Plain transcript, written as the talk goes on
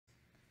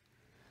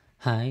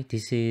Hi,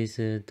 this is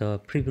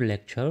the preview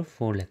lecture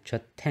for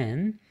lecture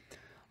 10.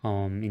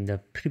 In the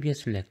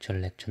previous lecture,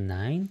 lecture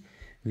 9,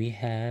 we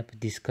have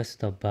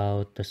discussed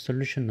about the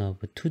solution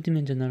of a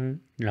two-dimensional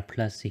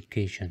Laplace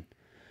equation.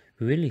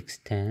 We will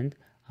extend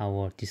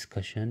our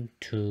discussion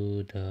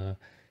to the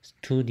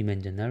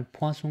two-dimensional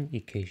Poisson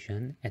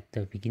equation at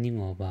the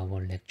beginning of our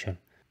lecture.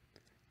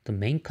 The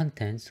main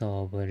contents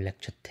of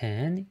lecture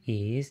 10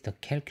 is the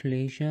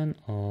calculation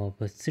of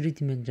a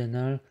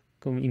three-dimensional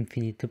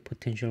infinite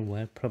potential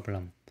well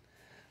problem.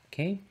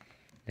 Okay,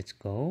 let's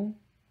go.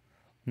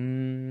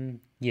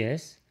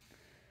 Yes,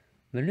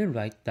 when we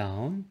write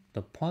down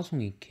the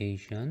Poisson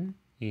equation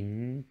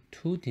in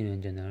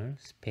two-dimensional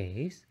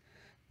space,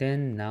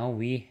 then now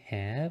we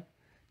have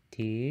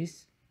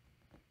this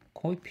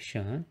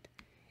coefficient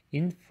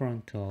in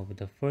front of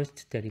the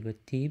first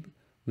derivative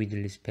with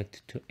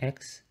respect to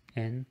x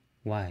and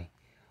y.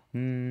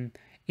 In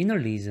a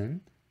region,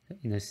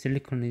 in a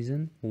silicon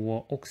region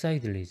or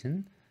oxide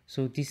region,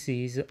 so this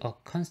is a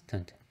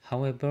constant.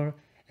 However,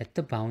 at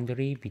the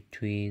boundary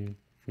between,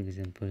 for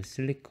example,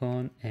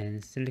 silicon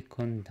and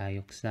silicon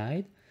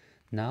dioxide,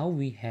 now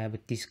we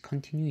have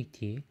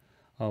discontinuity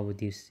of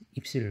this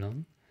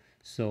epsilon,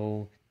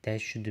 so that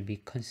should be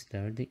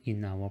considered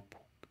in our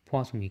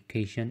Poisson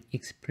equation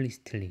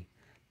explicitly.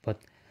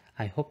 But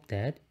I hope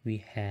that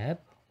we have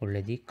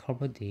already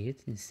covered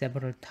it in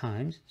several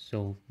times,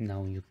 so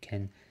now you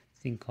can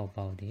think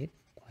about it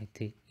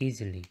quite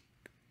easily.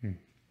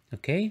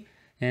 Okay,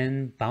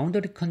 and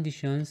boundary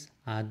conditions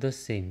are the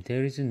same.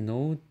 There is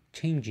no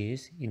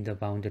changes in the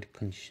boundary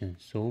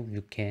conditions, so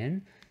you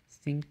can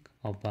think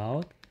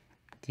about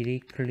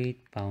Dirichlet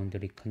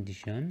boundary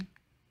condition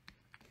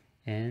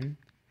and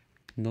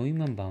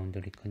Neumann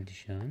boundary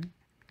condition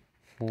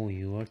for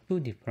your two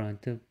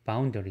different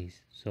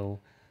boundaries. So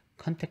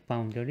contact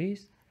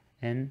boundaries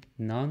and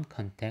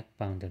non-contact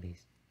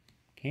boundaries.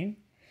 Okay.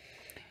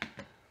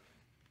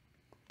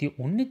 The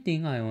only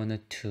thing I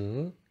wanted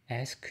to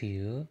ask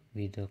you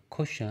with a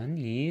question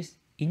is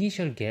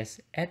initial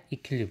gas at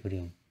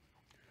equilibrium.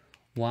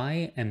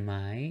 Why am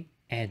I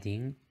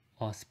adding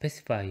a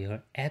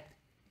specifier at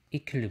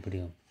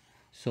equilibrium?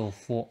 So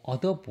for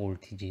other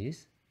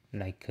voltages,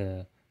 like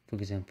for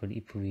example,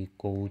 if we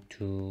go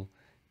to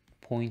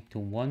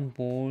 0.1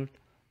 volt,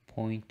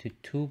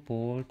 0.2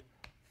 volt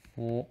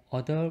for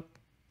other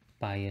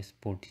bias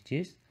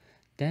voltages,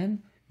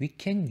 then we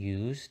can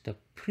use the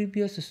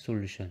previous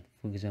solution.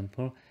 For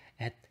example,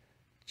 at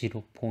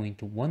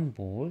 0.1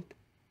 volt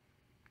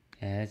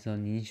as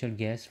an initial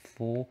gas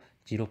for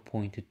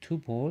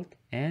 0.2 volt,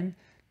 and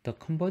the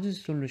converged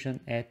solution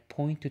at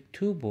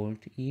 0.2 volt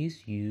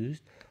is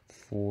used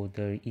for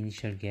the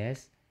initial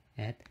gas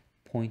at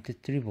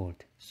 0.3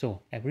 volt.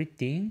 So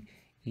everything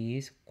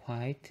is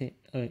quite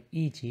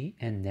easy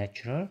and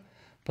natural,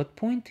 but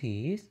point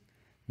is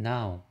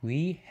now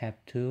we have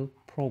to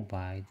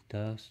provide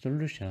the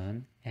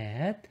solution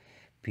at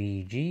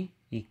Vg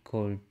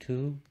equal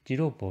to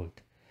 0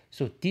 volt.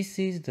 So this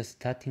is the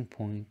starting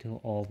point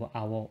of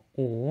our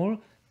all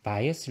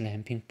bias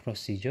lamping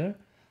procedure.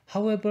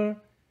 However,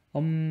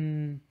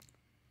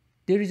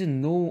 there is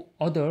no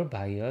other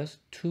bias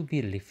to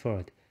be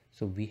referred.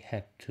 So we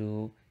have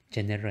to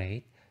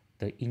generate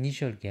the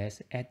initial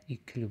gas at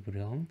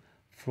equilibrium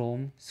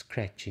from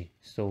scratch.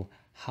 So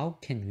how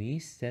can we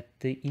set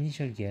the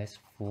initial gas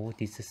for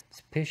this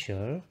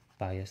special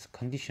bias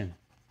condition?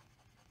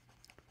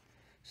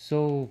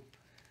 So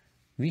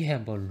we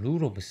have a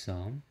rule of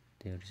thumb.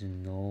 There is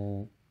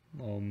no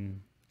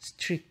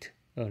strict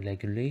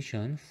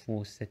regulation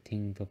for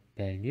setting the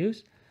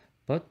values,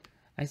 but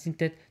I think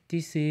that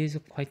this is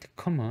quite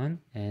common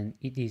and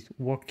it is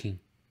working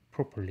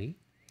properly.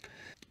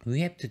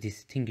 We have to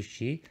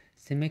distinguish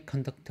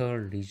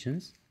semiconductor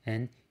regions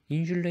and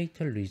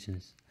insulator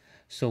regions.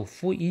 So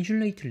for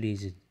insulator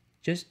region,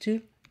 just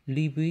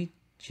leave it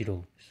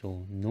 0,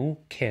 so no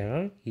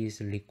care is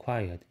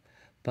required.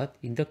 But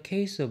in the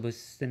case of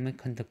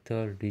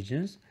semiconductor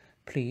regions,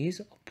 please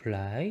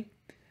apply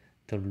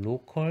the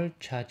local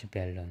charge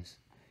balance.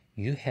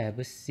 You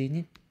have seen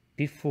it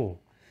before.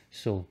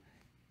 So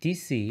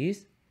this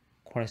is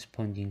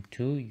corresponding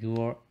to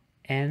your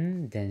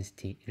n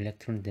density,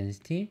 electron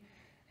density,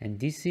 and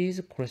this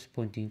is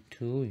corresponding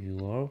to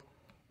your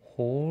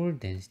hole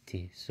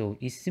density. So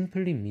it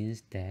simply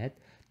means that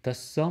the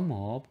sum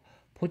of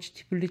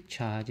positively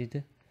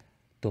charged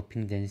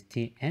doping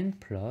density n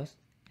plus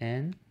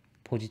and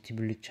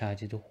positively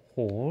charged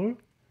hole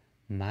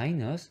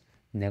minus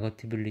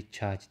negatively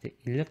charged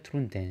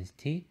electron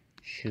density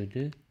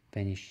should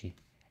vanish.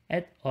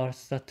 At a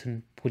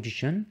certain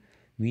position,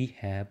 we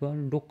have a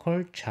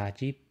local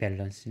charge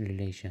balance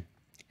relation.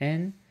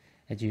 And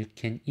as you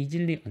can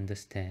easily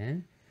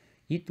understand,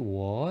 it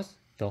was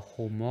the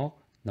homework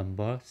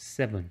number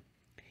 7.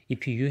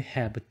 If you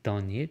have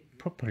done it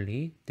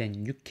properly,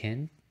 then you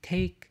can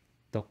take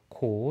the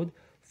code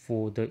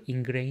for the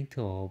ingredient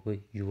of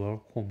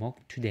your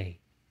homework today.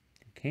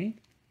 Okay?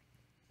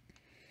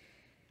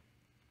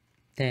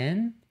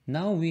 Then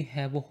now we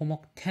have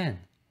homework 10.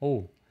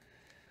 Oh,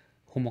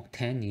 homework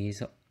 10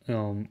 is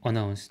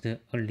announced a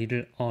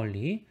little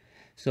early.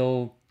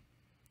 So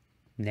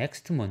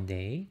next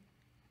Monday,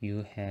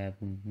 you have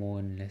more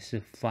or less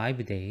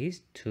 5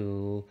 days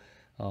to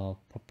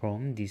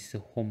perform this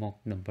homework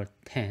number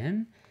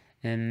 10.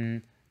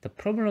 And the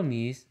problem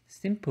is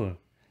simple.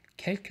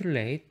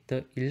 Calculate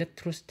the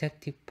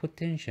electrostatic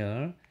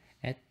potential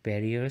at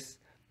various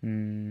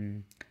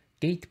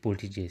gate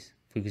voltages.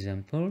 For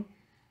example,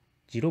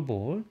 0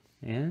 volt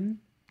and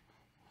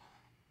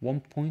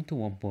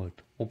 1.1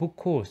 volt. Of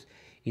course,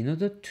 in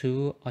order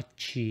to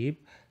achieve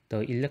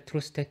the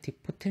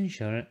electrostatic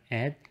potential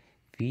at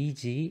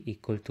Vg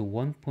equal to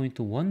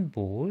 1.1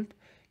 volt,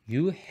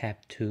 you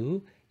have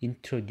to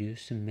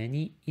introduce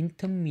many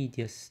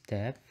intermediate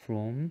steps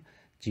from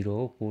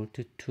 0 volt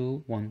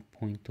to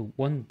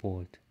 1.1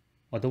 volt.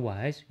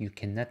 Otherwise, you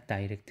cannot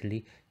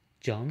directly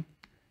jump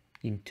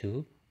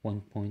into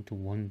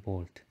 1.1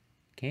 volt.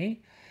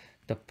 Okay,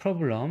 the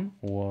problem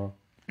or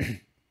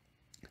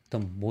the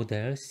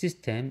model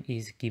system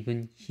is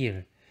given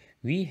here.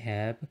 We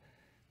have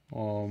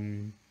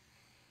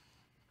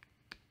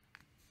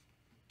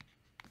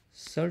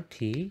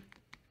 30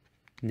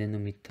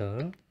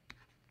 nanometer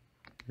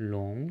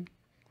long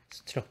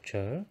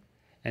structure,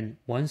 and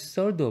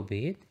 1/3 of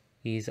it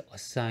is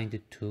assigned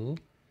to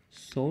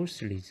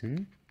source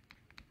region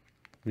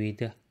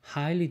with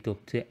highly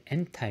doped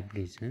n-type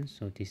region.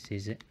 So this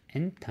is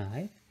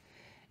n-type,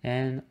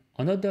 and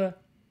another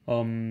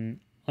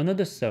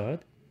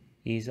third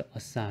is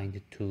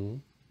assigned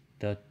to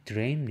the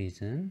drain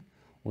region.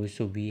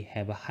 Also, we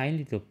have a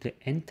highly doped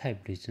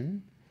n-type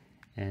region,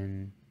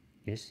 and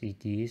yes,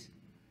 it is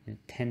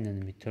 10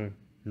 nanometer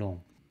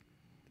long.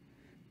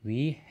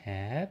 We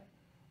have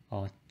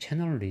a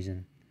channel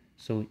region,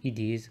 so it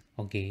is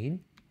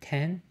again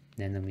 10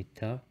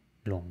 nanometer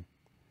long,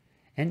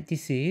 and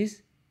this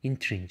is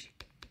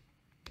intrinsic.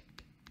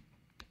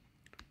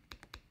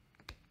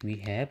 We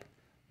have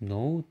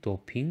no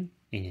doping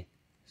in it,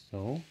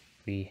 so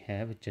we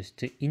have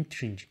just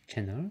intrinsic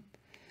channel.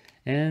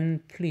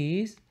 And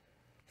please,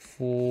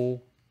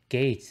 for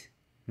gates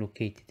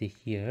located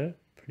here,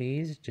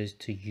 please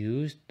just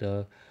use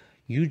the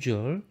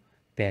usual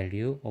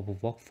value of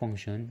work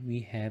function we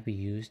have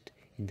used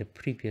in the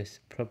previous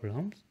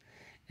problems.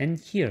 And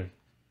here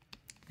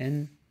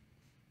and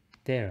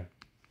there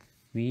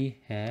we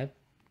have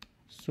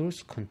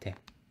source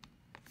contact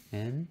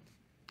and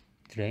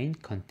drain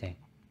contact.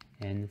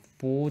 And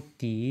for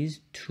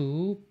these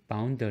two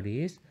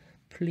boundaries,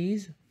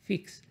 please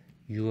fix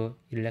your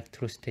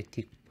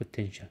electrostatic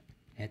potential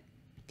at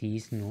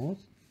these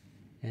nodes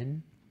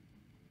and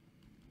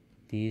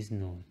these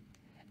nodes.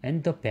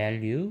 And the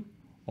value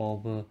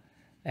of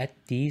at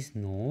these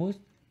nodes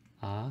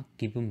are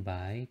given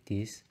by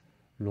this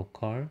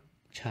local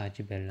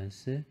charge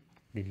balance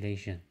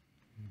relation.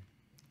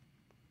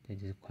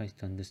 That is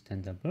quite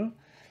understandable.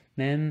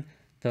 Then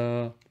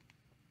the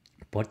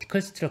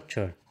vertical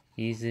structure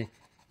is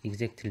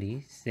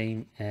exactly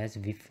same as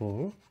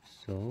before.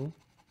 So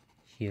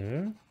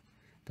here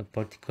the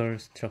vertical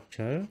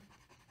structure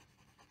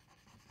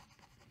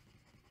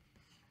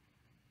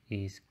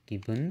is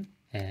given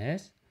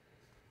as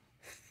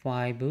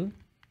 5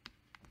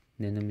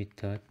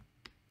 nanometer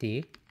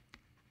thick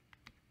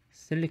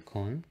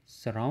silicon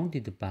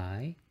surrounded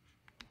by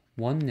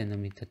 1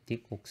 nanometer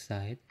thick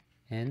oxide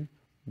and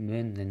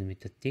 1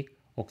 nanometer thick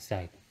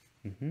oxide.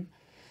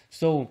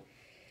 So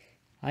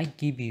I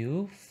give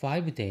you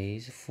 5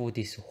 days for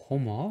this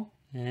homework,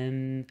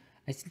 and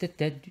I think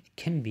that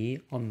can be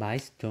a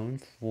milestone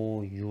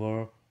for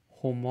your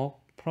homework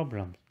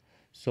problems.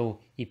 So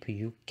if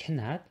you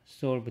cannot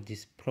solve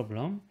this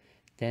problem,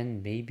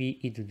 then maybe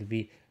it would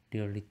be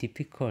really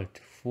difficult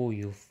for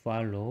you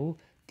follow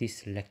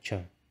this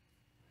lecture.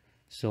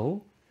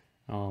 So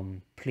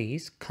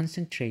please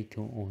concentrate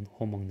on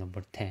homework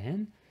number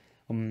 10.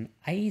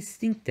 I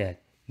think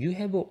that you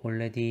have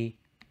already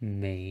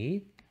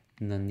made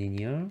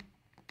nonlinear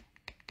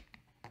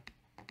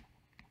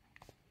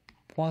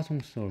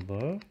Poisson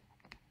solver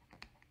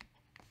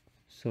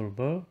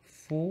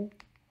for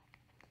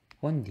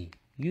 1D.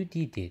 You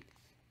did it,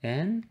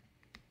 and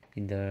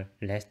in the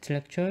last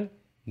lecture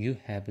you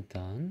have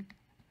done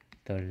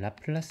the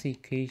Laplace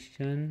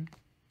equation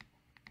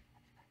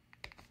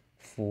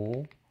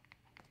for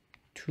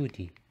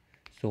 2D.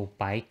 So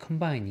by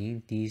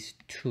combining these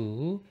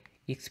two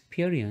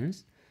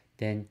experience,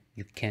 then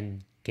you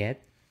can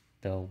get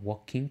the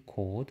working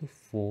code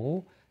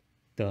for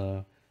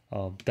the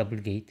double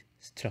gate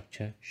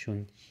structure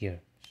shown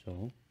here.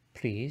 So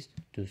please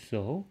do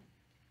so.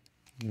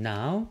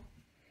 Now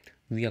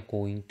we are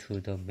going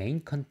to the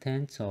main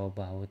contents of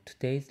our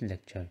today's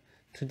lecture.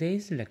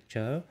 Today's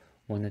lecture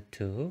wanted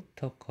to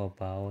talk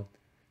about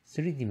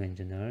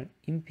three-dimensional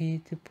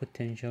infinite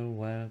potential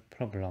well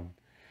problem.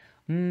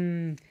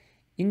 In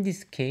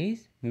this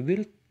case, we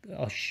will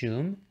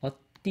assume a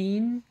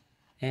thin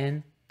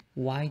and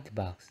wide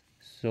box.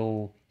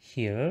 So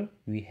here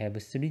we have a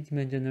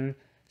three-dimensional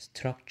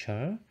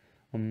structure.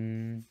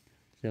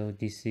 So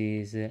this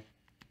is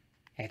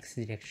x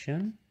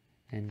direction,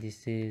 and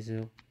this is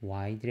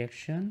y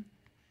direction,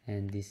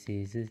 and this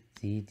is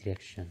Z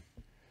direction.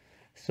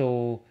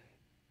 So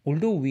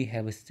although we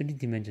have a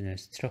three-dimensional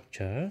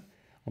structure,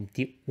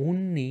 the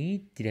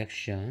only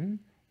direction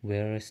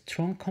where a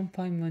strong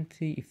confinement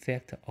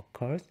effect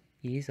occurs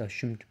is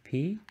assumed to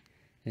be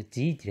the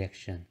Z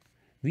direction.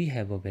 We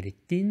have a very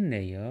thin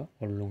layer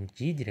along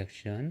Z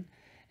direction,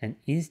 and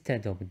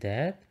instead of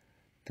that,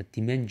 the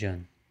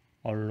dimension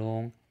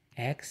along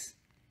X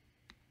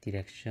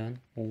direction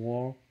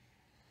or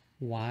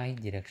Y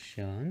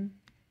direction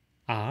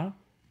are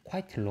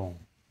quite long.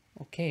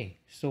 Okay,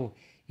 so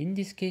in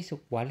this case,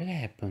 what will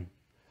happen?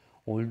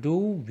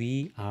 Although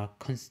we are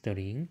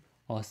considering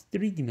a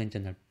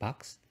three-dimensional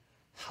box,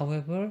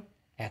 however,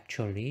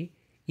 actually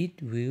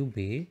it will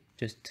be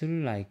just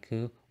like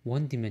a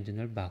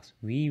one-dimensional box.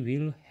 We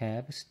will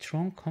have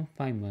strong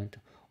confinement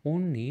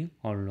only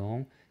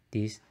along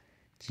this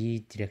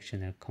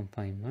G-directional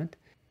confinement.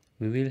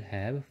 We will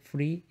have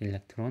free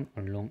electron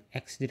along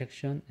X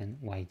direction and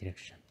Y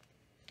direction.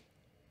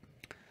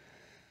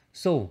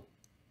 So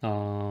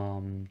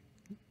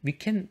we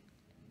can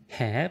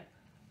have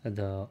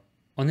the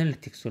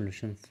analytic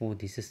solution for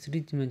this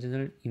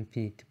three-dimensional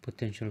infinite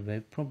potential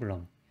wave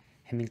problem.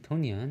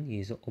 Hamiltonian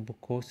is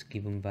of course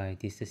given by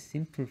this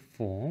simple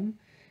form,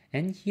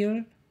 and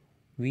here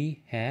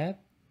we have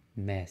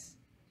mass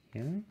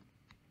here,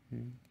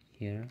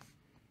 here,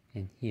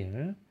 and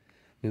here.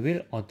 We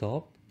will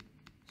adopt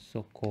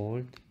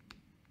so-called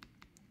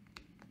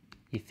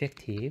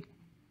effective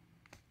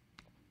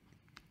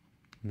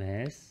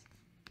mass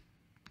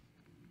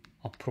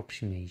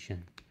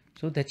approximation.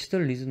 So that's the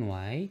reason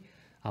why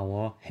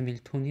our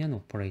Hamiltonian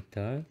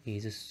operator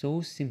is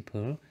so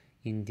simple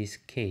in this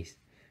case.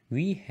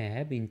 We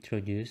have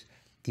introduced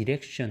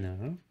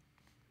directional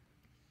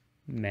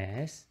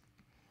mass,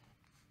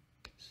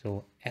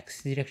 so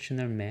x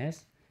directional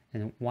mass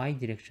and y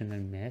directional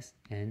mass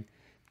and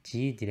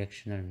g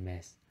directional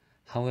mass.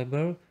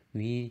 However,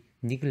 we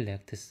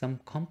neglect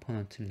some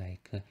components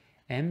like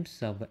m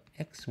sub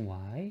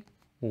xy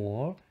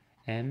or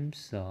m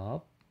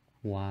sub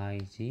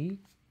yg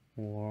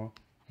or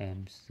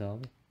m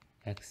sub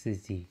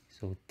xz.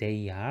 So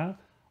they are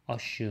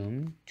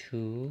assumed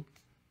to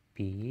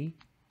be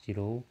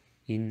 0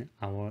 in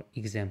our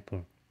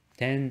example.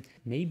 Then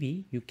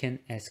maybe you can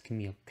ask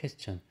me a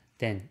question.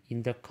 Then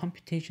in the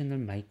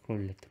computational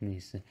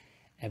microelectronics,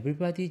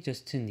 everybody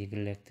just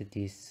neglect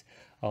this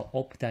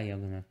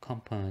off-diagonal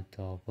component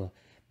of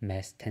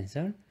mass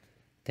tensor.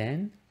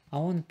 Then I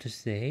want to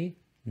say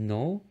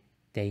no,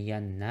 they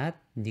are not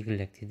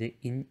neglected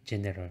in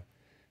general.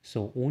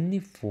 So only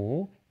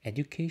for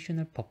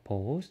educational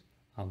purpose,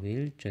 I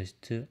will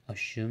just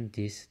assume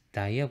this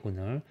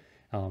diagonal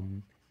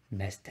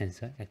mass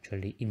tensor,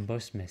 actually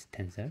inverse mass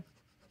tensor.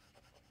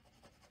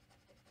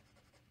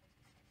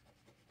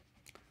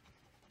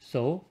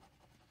 So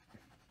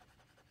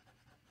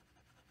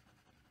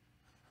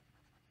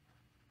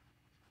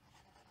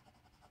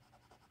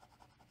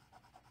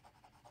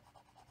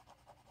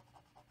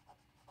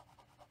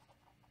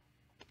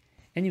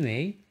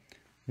anyway,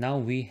 now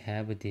we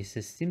have this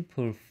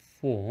simple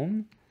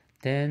form.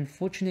 Then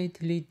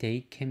fortunately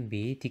they can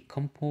be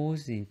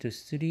decomposed into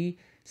three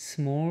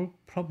small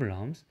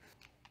problems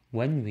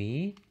when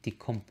we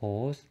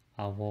decompose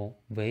our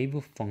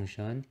wave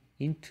function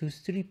into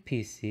three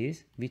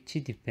pieces, which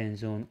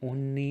depends on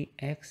only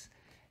x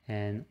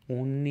and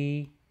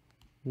only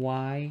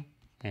y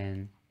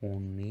and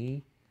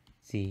only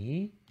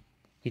z.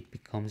 It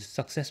becomes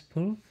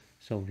successful.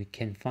 So we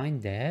can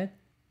find that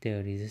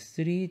there is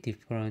three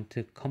different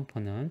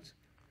components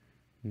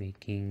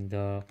making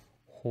the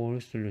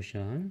whole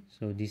solution.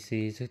 So this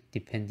is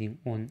depending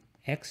on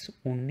x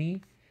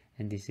only,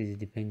 and this is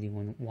depending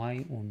on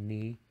y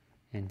only,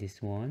 and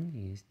this one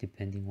is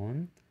depending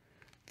on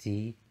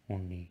z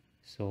only.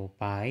 So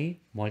by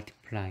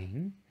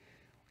multiplying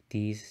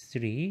these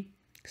three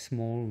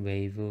small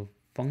wave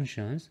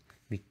functions,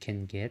 we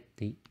can get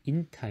the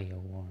entire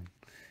one.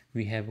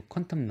 We have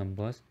quantum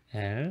numbers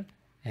L,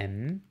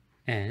 M,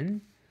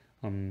 N,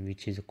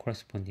 which is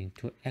corresponding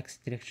to x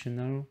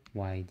directional,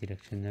 y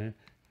directional,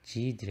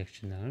 g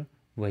directional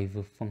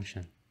wave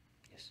function.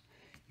 Yes,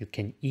 you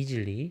can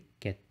easily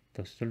get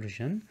the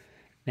solution.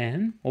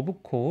 And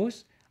of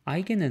course,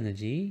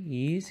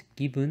 eigenenergy is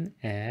given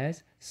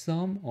as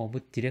sum of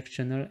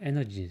directional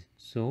energies.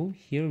 So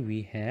here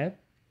we have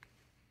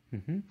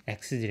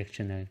x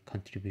directional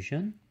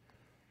contribution,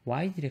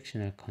 y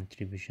directional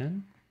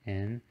contribution,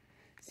 and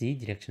z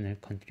directional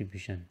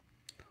contribution.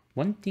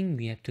 One thing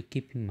we have to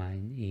keep in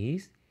mind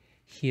is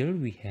here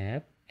we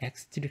have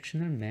x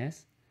directional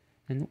mass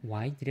and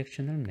y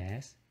directional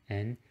mass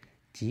and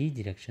z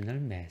directional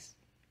mass.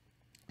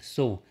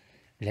 So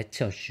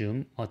let's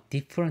assume a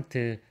different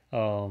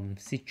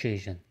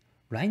situation.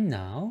 Right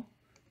now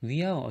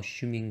we are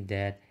assuming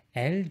that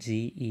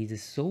Lg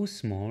is so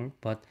small,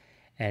 but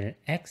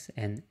Lx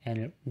and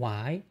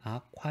Ly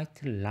are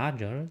quite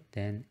larger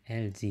than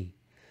Lg.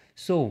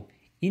 So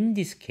in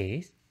this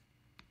case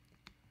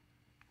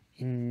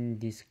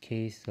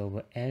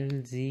of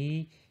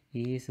Lg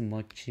is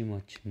much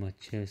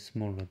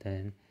smaller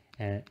than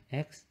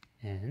Lx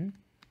and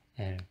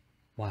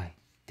Ly.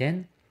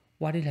 Then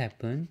what will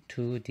happen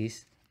to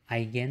these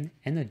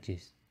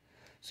eigenenergies?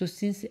 So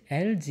since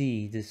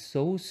Lg is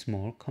so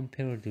small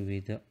compared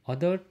with the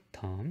other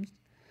terms,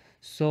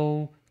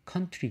 so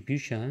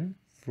contribution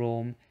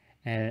from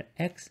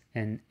Lx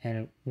and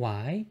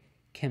Ly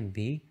can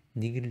be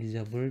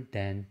negligible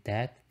than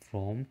that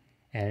from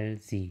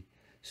Lz.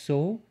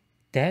 So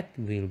that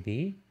will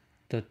be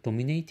the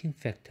dominating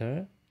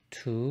factor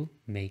to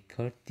make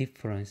a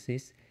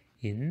differences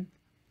in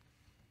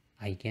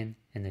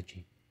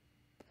eigenenergy.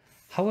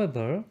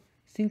 However,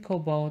 think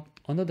about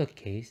another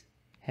case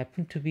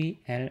happen to be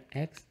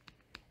Lx,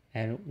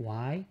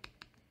 Ly,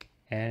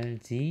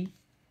 Lz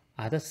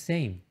are the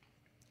same.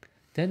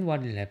 Then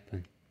what will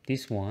happen?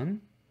 This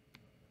one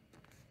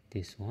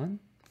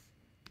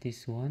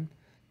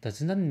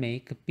does not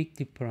make a big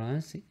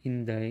difference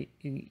in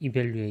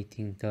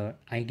evaluating the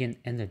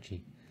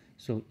eigenenergy.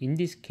 So in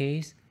this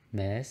case,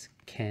 mass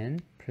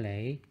can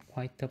play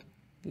quite a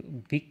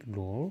big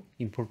role,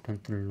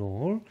 important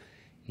role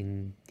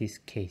in this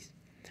case.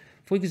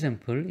 For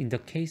example, in the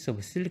case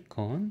of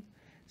silicon,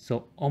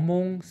 so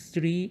among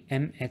 3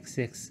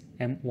 MXX,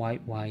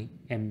 MYY,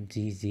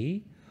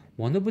 MZZ,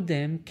 one of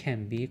them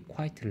can be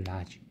quite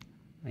large.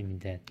 I mean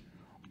that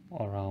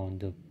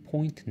around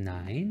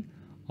 0.9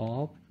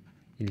 of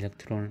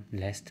electron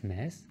rest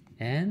mass,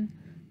 and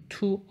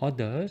two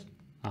others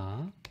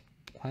are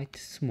quite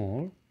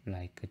small,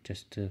 like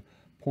just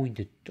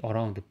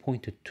around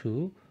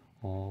 0.2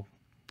 of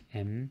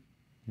m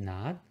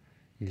naught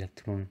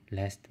electron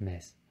rest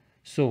mass.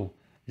 So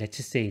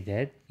let's say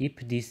that if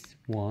this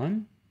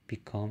one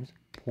becomes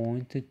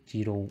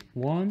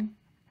 0.01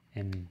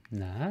 m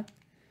naught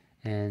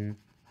and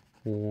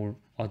all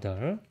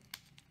other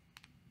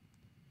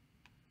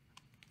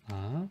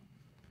are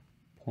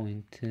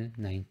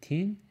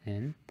 0.19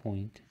 and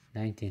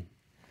 0.19,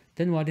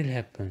 then what will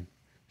happen?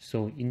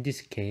 So in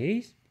this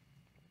case,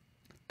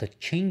 the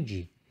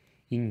change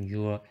in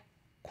your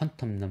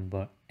quantum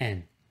number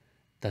n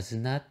does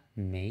not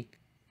make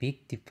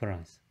big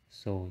difference.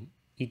 So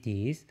it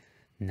is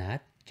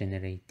not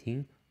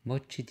generating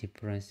much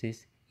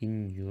differences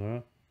in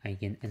your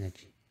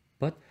eigenenergy.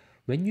 But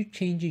when you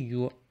change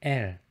your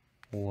L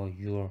or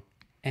your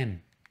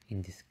M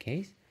in this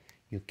case,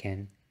 you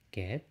can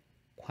get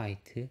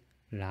quite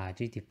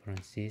large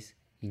differences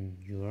in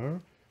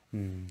your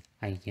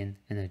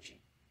eigenenergy.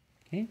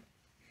 Okay,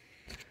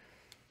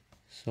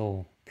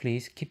 so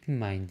please keep in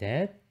mind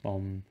that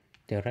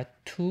there are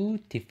two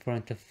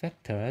different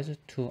factors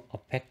to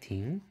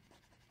affecting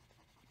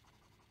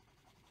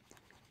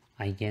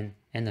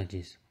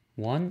eigenenergies.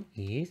 One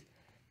is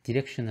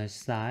directional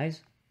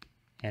size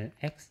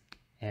Lx,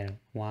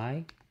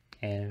 Ly,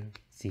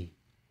 Lz,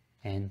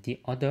 and the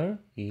other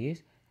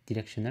is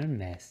directional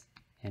mass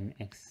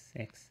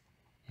Mxx,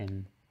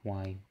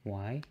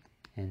 Myy,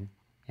 and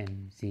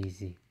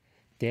Mzz.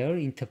 Their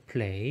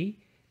interplay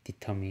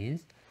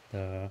determines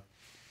the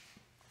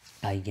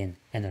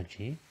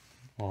eigenenergy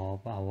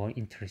of our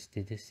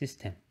interested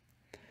system.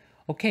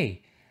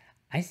 Okay,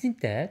 I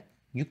think that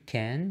you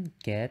can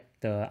get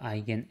the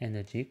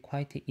eigenenergy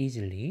quite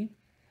easily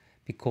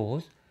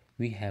because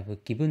we have a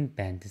given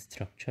band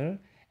structure,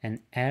 and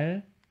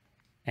L,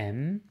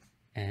 M,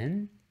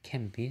 N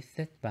can be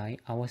set by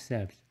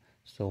ourselves.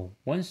 So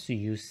once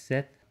you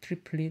set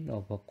triplet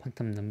of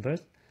quantum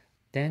numbers,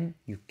 then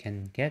you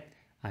can get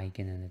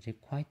eigenenergy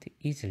quite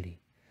easily.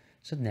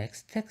 So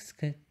next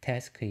task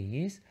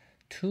is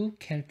to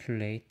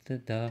calculate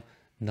the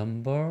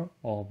number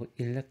of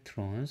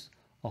electrons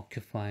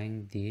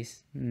occupying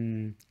this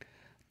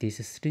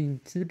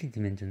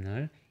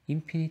three-dimensional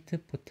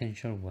infinite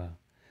potential well.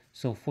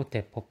 So for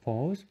that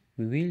purpose,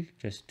 we will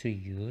just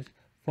use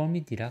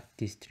Fermi-Dirac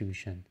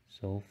distribution.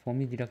 So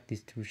Fermi-Dirac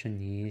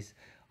distribution is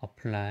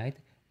applied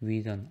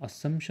with an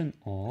assumption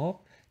of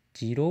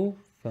 0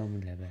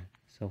 Fermi level.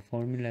 So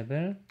Fermi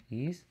level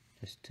is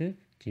just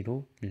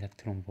 0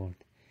 electron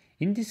volt.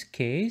 In this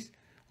case,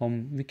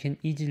 we can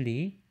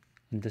easily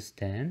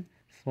understand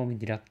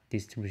Fermi-Dirac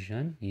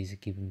distribution is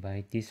given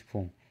by this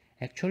form.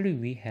 Actually,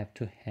 we have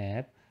to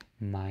have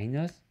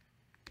minus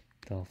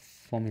the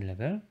Fermi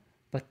level,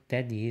 but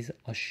that is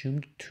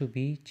assumed to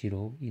be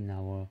 0 in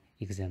our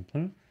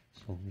example,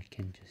 so we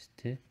can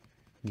just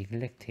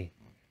neglect it.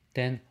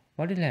 Then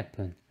what will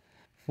happen?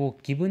 For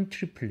given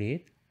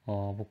triplet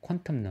of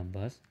quantum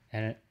numbers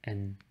L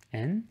and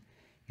N,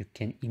 you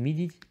can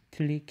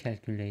immediately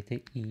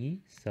calculate E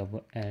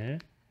sub L,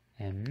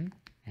 M,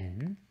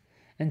 N,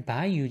 and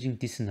by using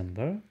this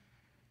number,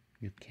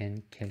 you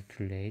can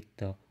calculate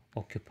the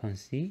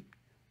occupancy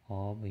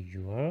of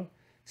your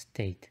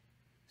state.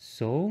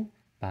 So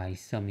by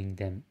summing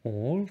them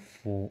all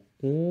for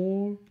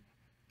all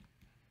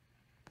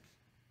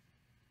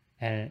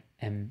L,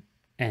 M,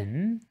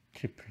 N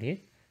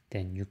triplet,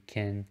 then you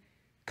can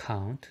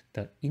count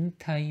the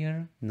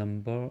entire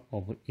number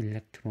of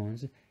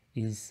electrons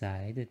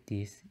inside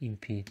this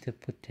infinite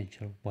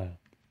potential well.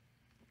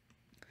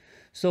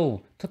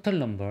 So total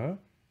number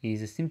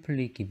is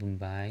simply given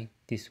by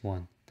this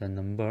one, the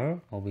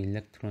number of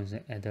electrons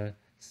at the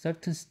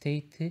certain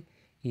state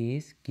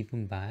is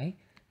given by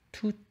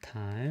 2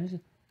 times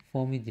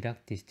Fermi-Dirac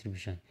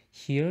distribution.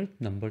 Here,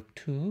 number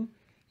 2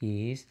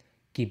 is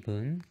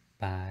given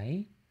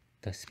by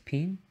the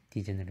spin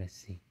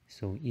degeneracy.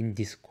 So in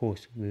this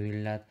course, we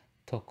will not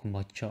talk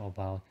much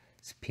about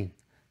spin.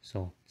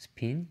 So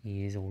spin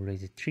is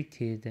always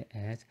treated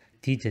as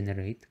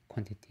degenerate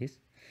quantities.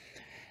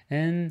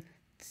 And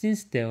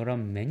since there are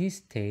many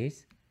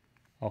states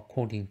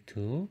according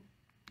to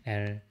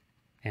LMN,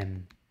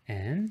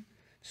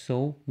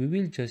 so we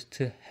will just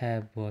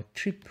have a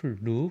triple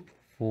loop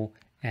for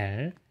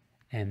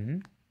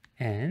LMN,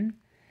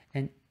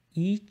 and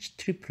each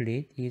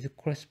triplet is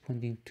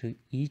corresponding to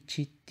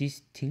each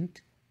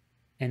distinct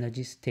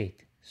energy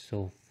state.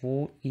 So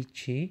for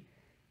each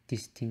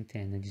distinct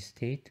energy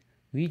state,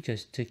 we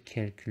just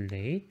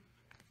calculate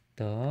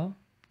the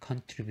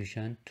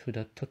contribution to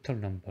the total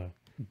number.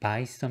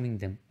 By summing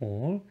them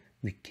all,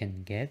 we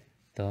can get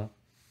the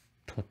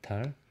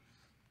total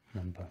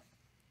number.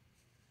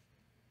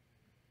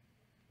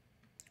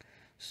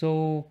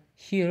 So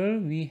here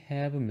we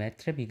have a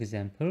MATLAB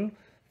example.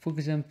 For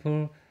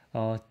example,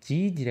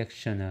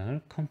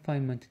 G-directional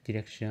confinement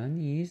direction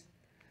is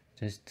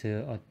just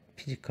a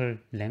physical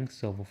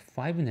length of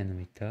 5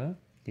 nanometer.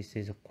 This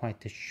is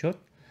quite short.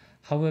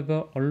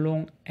 However,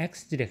 along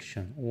X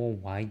direction or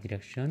Y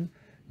direction,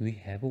 we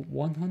have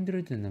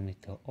 100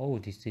 nanometer. Oh,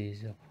 this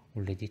is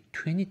already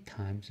 20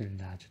 times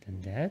larger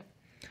than that.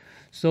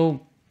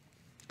 So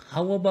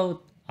how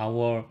about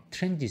our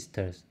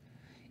transistors?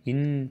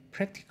 In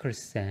practical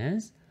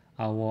sense,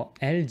 our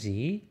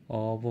LG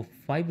of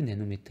 5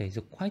 nanometer is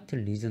quite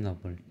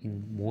reasonable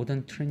in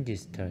modern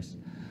transistors.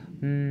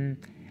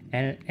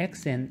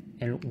 LX and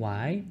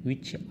LY,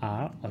 which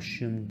are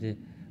assumed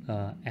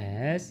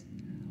as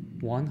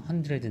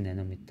 100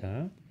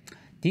 nanometer,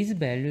 these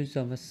values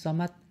are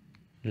somewhat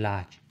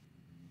large.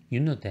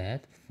 You know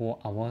that for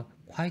our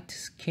quite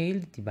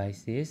scaled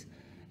devices,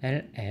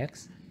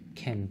 LX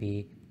can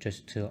be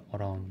just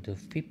around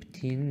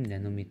 15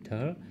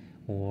 nanometer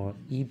or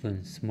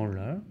even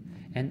smaller,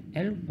 and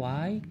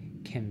LY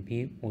can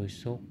be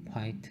also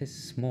quite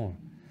small.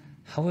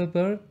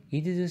 However,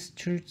 it is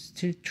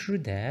still true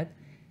that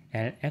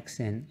LX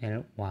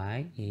and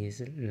LY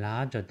is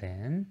larger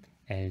than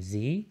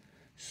LZ.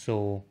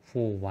 So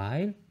for a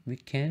while, we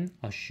can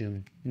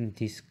assume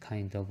this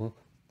kind of a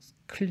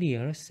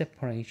clear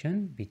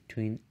separation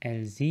between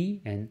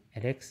LZ and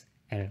LX,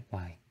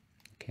 LY.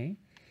 Okay.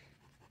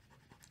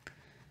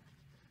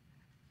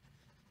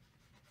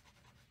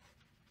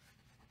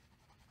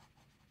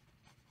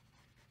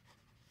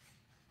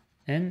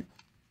 And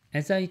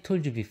as I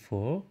told you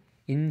before,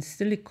 in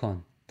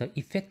silicon, the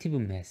effective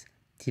mass,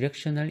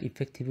 directional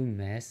effective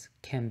mass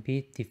can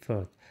be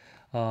differed.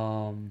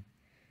 So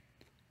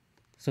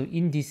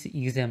in this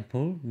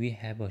example, we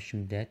have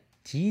assumed that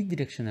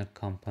G-directional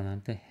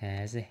component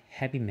has a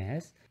heavy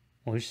mass.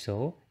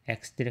 Also,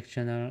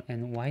 X-directional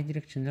and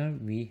Y-directional,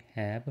 we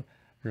have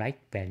light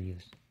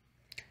values.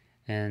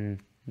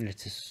 And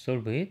let's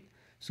solve it.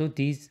 So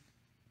this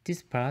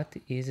part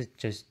is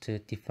just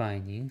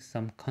defining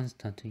some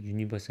constant,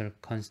 universal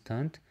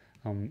constant,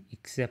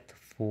 except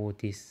for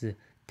this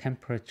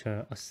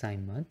temperature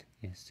assignment,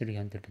 yes,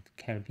 300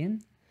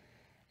 Kelvin.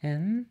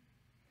 And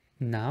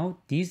now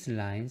these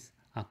lines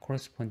are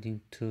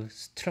corresponding to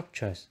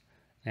structures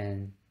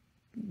and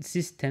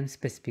system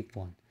specific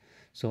one.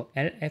 So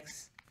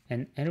LX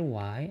and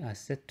LY are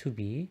said to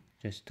be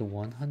just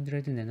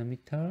 100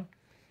 nanometer,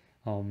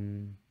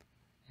 and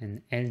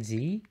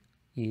LZ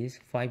is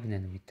 5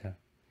 nanometer.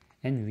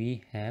 And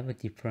we have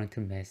different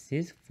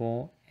masses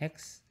for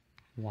X,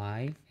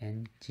 Y,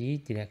 and G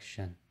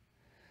direction.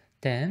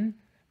 Then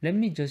let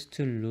me just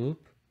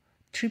loop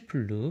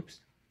triple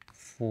loops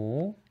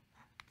for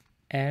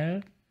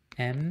L,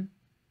 M,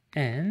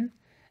 N,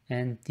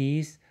 and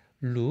these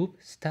loop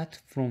start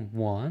from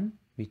 1,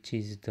 which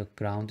is the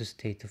ground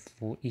state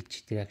for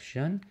each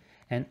direction,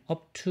 and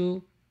up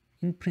to,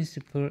 in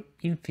principle,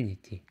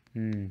 infinity.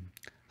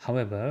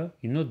 However,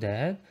 you know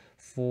that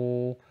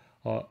for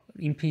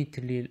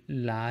infinitely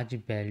large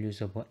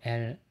values of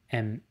L,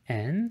 M,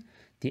 N,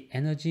 the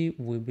energy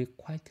will be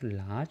quite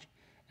large,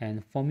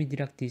 and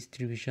Fermi-Dirac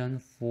distribution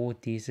for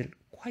this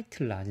quite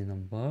large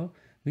number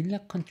will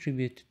not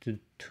contribute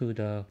to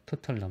the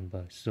total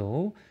number.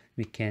 So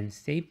we can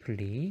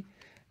safely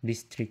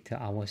restrict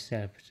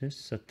ourselves to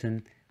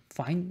certain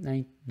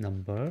finite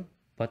number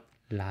but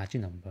large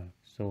number.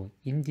 So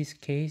in this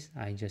case,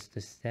 I just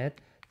said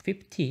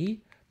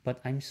 50, but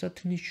I'm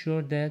certainly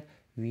sure that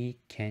we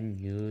can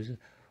use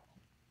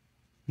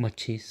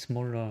much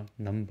smaller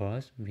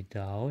numbers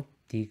without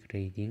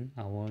degrading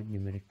our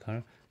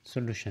numerical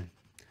solution.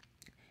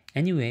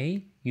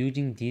 Anyway,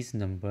 using these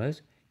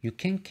numbers, you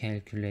can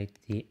calculate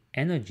the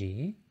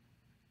energy.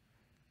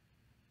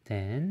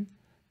 Then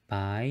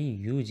by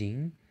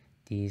using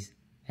this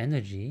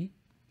energy,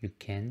 you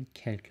can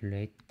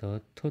calculate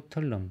the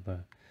total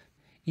number.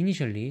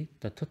 Initially,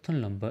 the total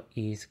number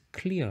is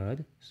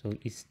cleared, so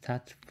it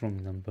starts from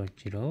number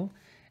 0,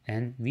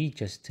 and we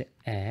just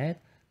add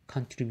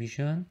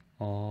contribution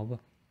of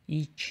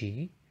each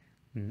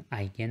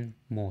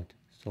eigenmode.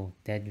 So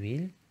that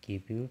will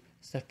give you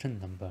certain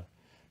number.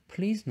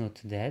 Please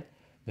note that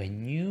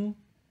when you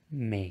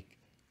make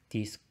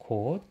this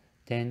code,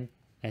 then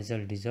as a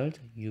result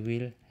you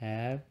will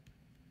have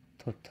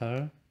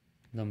total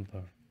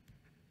number.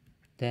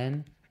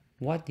 Then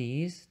what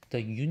is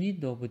the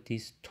unit of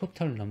this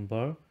total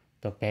number,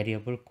 the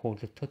variable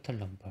called total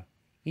number?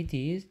 It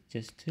is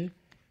just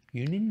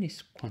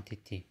unitless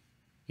quantity.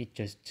 It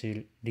just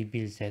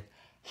reveals that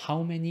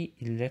how many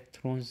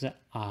electrons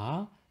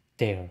are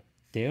there.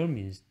 There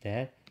means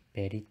that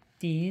very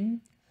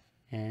thin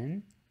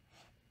and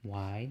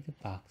wide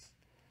box.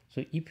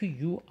 So if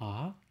you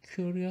are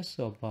curious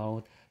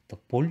about the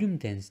volume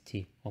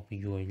density of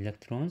your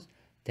electrons,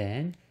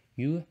 then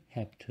you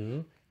have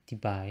to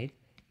divide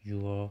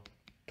your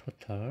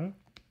total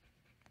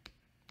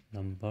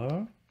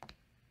number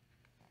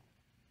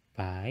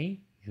by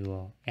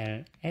your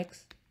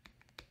Lx,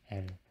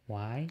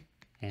 Ly,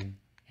 and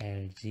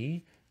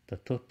Lg, the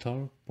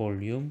total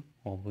volume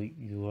of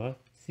your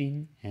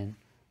thin and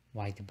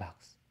wide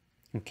box.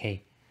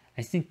 Okay,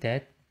 I think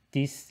that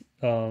this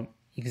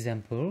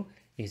example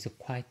is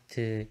quite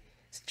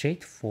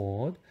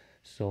straightforward,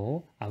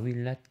 so I will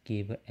not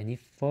give any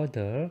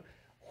further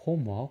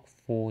homework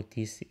for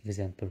this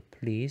example.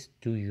 Please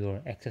do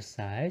your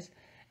exercise,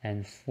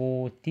 and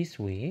for this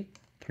week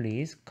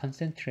please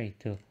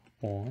concentrate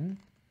on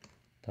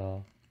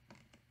the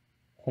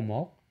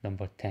homework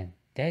number 10.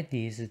 That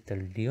is the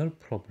real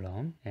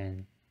problem,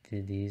 and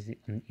it is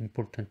an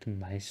important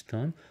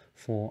milestone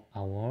for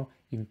our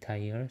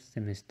entire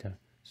semester.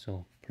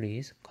 So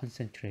please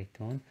concentrate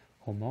on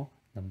homework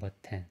number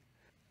 10.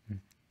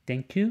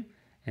 Thank you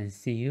and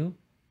see you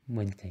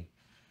Wednesday.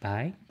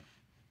 Bye.